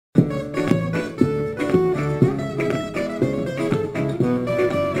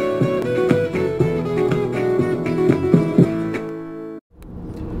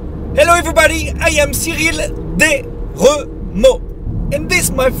everybody, I am Cyril Desremaux, and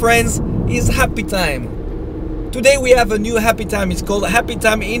this, my friends, is Happy Time. Today we have a new Happy Time. It's called Happy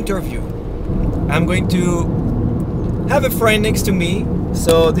Time Interview. I'm going to have a friend next to me.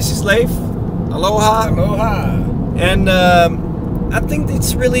 So this is Leif. Aloha. Aloha. And I think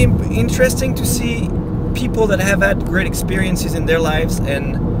it's really interesting to see people that have had great experiences in their lives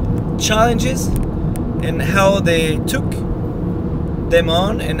and challenges, and how they took them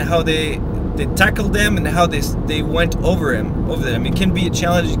on, and how they tackled them, and how they went over them. It can be a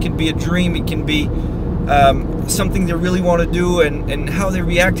challenge, it can be a dream, it can be something they really want to do, and how they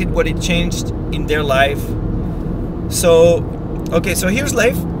reacted, what it changed in their life. So okay, so here's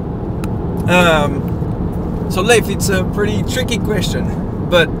Leif. So Leif, it's a pretty tricky question,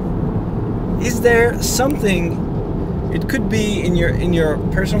 but is there something, it could be in your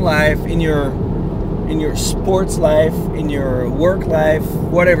personal life, in your sports life, in your work life,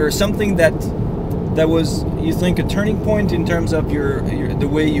 whatever, something that was, you think, a turning point in terms of the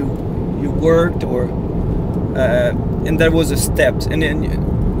way you worked, or and that was a step, and then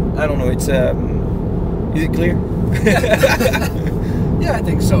I don't know, it's is it clear? Yeah, I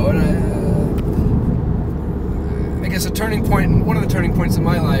think so. And I guess a turning point, one of the turning points in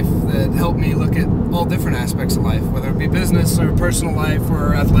my life that helped me look at all different aspects of life, whether it be business or personal life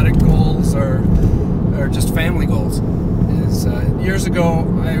or athletic goals or just family goals, is years ago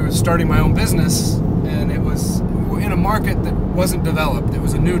I was starting my own business, and it was in a market that wasn't developed. It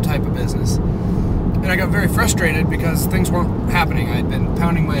was a new type of business, and I got very frustrated because things weren't happening. I'd been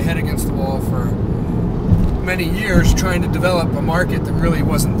pounding my head against the wall for many years trying to develop a market that really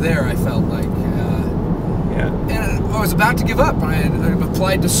wasn't there, I felt like. And I was about to give up. I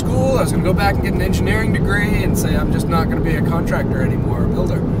applied to school. I was going to go back and get an engineering degree and say I'm just not going to be a contractor anymore, a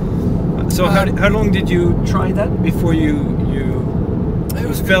builder. So how long did you try that before you it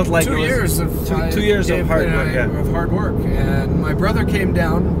was felt like 2 years of 2 years of hard work? Yeah. Of hard work. And my brother came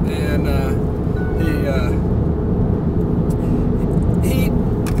down, and he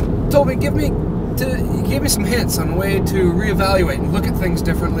told me, he gave me some hints on a way to reevaluate and look at things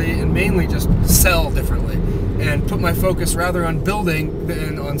differently, and mainly just sell differently, and put my focus rather on building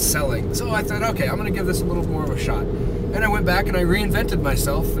than on selling. So I thought, okay, I'm going to give this a little more of a shot. And I went back and I reinvented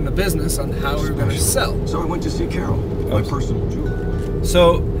myself in the business on how we were going to sell. So I went to see Carol, my personal jeweler.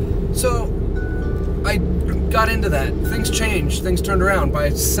 So I got into that. Things changed. Things turned around. By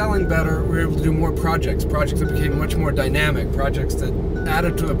selling better, we were able to do more projects that became much more dynamic, projects that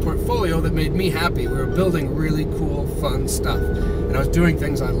added to a portfolio that made me happy. We were building really cool, fun stuff, and I was doing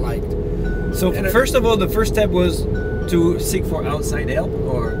things I liked. So first of all, the first step was to seek for outside help,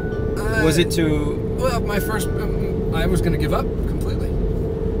 or was it to... Well, my first... I was going to give up completely,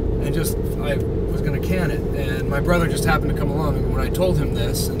 and I was going to can it, and my brother just happened to come along, and when I told him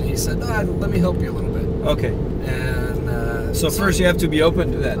this, and he said, let me help you a little bit. Okay. And so first you have to be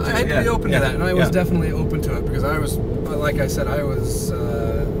open to that. I had to be open to that, and I was definitely open to it, because I was, like I said, I was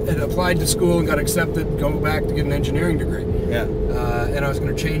had applied to school and got accepted, go back to get an engineering degree. Yeah. And I was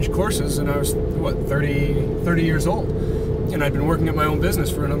going to change courses, and I was, what, 30 years old, and I'd been working at my own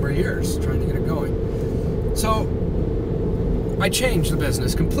business for a number of years, trying to get it going. So I changed the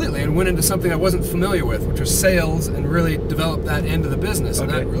business completely and went into something I wasn't familiar with, which was sales, and really developed that end of the business,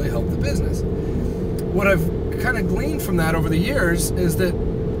 and that really helped the business. What I've kind of gleaned from that over the years is that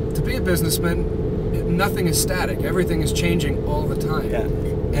to be a businessman, nothing is static. Everything is changing all the time. Yeah.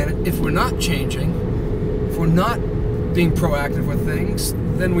 And if we're not changing, if we're not being proactive with things,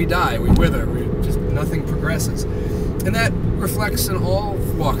 then we die, we wither, nothing progresses. And that reflects in all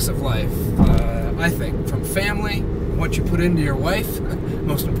walks of life, I think, from family, what you put into your wife,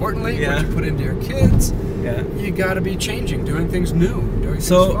 most importantly, what you put into your kids. Yeah. You got to be changing, doing things new, doing things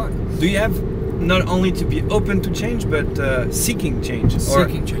fun. Do you have not only to be open to change, but seeking change?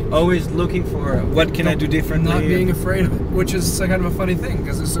 Seeking change. Always looking for what can I do differently? Not being afraid of it, which is kind of a funny thing,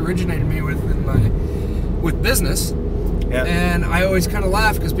 because this originated me with business. Yeah. And I always kind of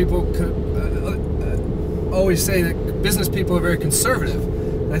laugh because people always say that business people are very conservative.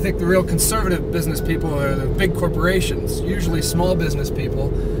 I think the real conservative business people are the big corporations. Usually small business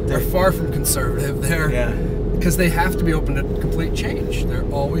people are far from conservative. Because they have to be open to complete change. They're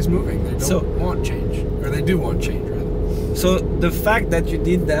always moving. They don't want change. Or they do want change, rather. So the fact that you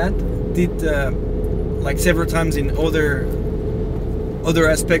did that, like several times in other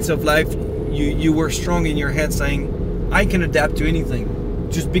aspects of life, you were strong in your head saying, I can adapt to anything.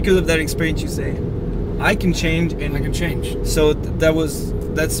 Just because of that experience, you say, I can change. And I can change. So that was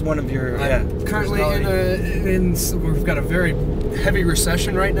that's one of your I'm currently we've got a very heavy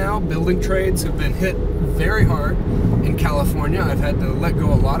recession right now. Building trades have been hit very hard in California. I've had to let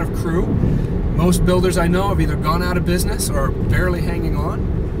go a lot of crew. Most builders I know have either gone out of business or are barely hanging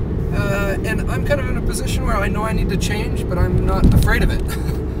on. And I'm kind of in a position where I know I need to change, but I'm not afraid of it.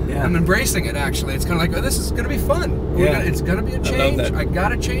 Yeah. I'm embracing it, actually. It's kind of like, oh, this is going to be fun. It's going to be a change. I got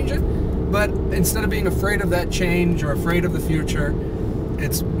to change it. But instead of being afraid of that change or afraid of the future,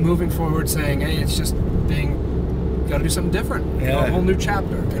 it's moving forward saying, hey, it's just got to do something different. Yeah. A whole new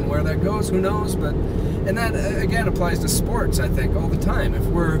chapter. And where that goes, who knows? And that, again, applies to sports, I think, all the time. If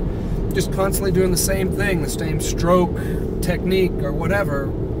we're just constantly doing the same thing, the same stroke, technique, or whatever,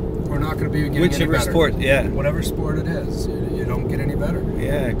 we're not going to be getting any better. Sport, yeah. Whatever sport it is, you don't get any better.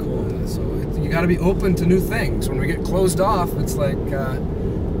 Yeah, cool. So you got to be open to new things. When we get closed off, it's like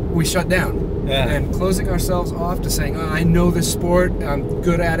we shut down. Yeah. And closing ourselves off to saying, oh, I know this sport, I'm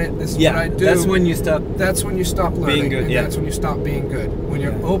good at it, this is what I do. That's when you stop. That's when you stop learning. Being good, and that's when you stop being good. When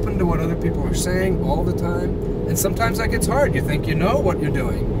you're open to what other people are saying all the time, and sometimes that gets hard. You think you know what you're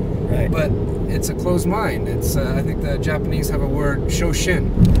doing, right? But it's a closed mind. It's I think the Japanese have a word,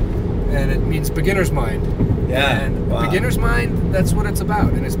 shoshin, and it means beginner's mind. Yeah. And beginner's mind, that's what it's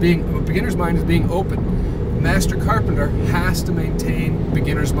about. And a beginner's mind is being open. Master carpenter has to maintain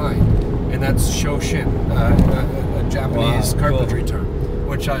beginner's mind, and that's shoshin, a Japanese carpentry term,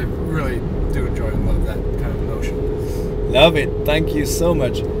 which I really do enjoy and love that kind of notion. Love it. Thank you so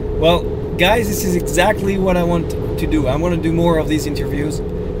much. Well, guys, this is exactly what I want to do. I want to do more of these interviews.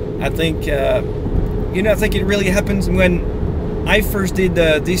 I think, I think it really happens when I first did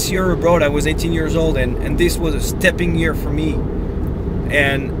this year abroad. I was 18 years old, and this was a stepping year for me.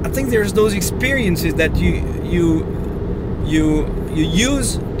 And I think there's those experiences that you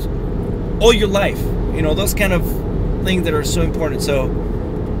use all your life. Those kind of things that are so important. So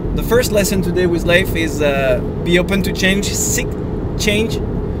the first lesson today with Leif is be open to change, seek change,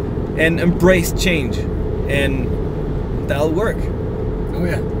 and embrace change, and that'll work. Oh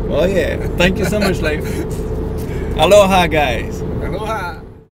yeah. Oh yeah. Thank you so much, Leif. Aloha, guys. Aloha.